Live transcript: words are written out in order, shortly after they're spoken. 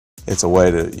It's a way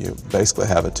to basically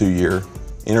have a 2-year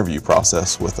interview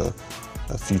process with a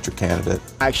future candidate.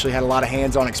 I actually had a lot of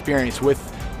hands-on experience with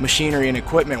machinery and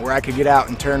equipment where I could get out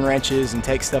and turn wrenches and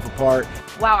take stuff apart.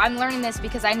 Wow, I'm learning this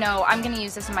because I know I'm going to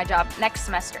use this in my job next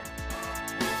semester.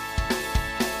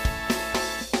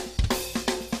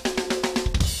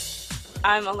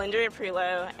 I'm Alendria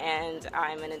Prioleau, and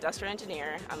I'm an industrial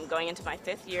engineer. I'm going into my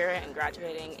 5th year and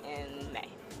graduating in May.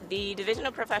 The Division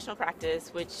of Professional Practice,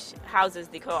 which houses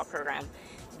the co-op program,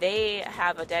 they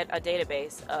have a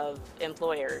database of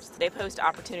employers. They post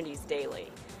opportunities daily,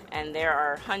 and there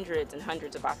are hundreds and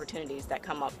hundreds of opportunities that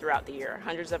come up throughout the year.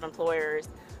 Hundreds of employers,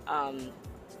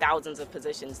 thousands of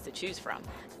positions to choose from.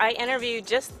 I interviewed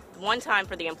just one time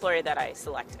for the employer that I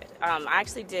selected. I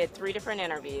actually did 3 different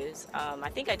interviews. I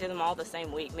think I did them all the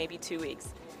same week, maybe 2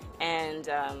 weeks. And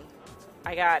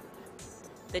I got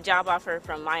the job offer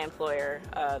from my employer,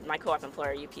 my co-op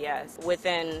employer, UPS,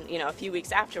 within a few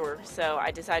weeks afterwards, so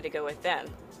I decided to go with them.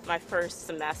 My first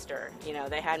semester,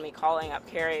 they had me calling up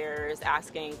carriers,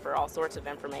 asking for all sorts of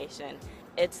information.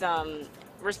 It's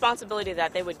responsibility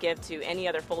that they would give to any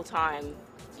other full-time,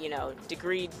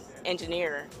 degreed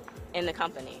engineer in the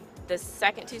company. The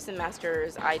second 2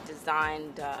 semesters, I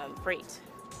designed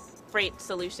freight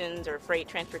solutions or freight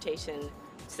transportation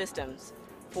systems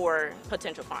for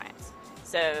potential clients.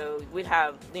 So we'd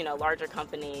have, larger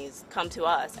companies come to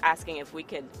us asking if we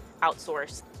could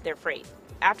outsource their freight.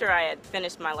 After I had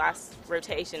finished my last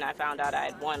rotation, I found out I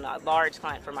had won a large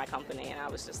client for my company, and I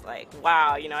was just like,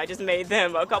 wow, I just made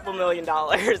them a couple $1 million.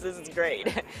 This is great.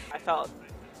 I felt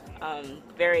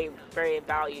very, very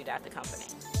valued at the company.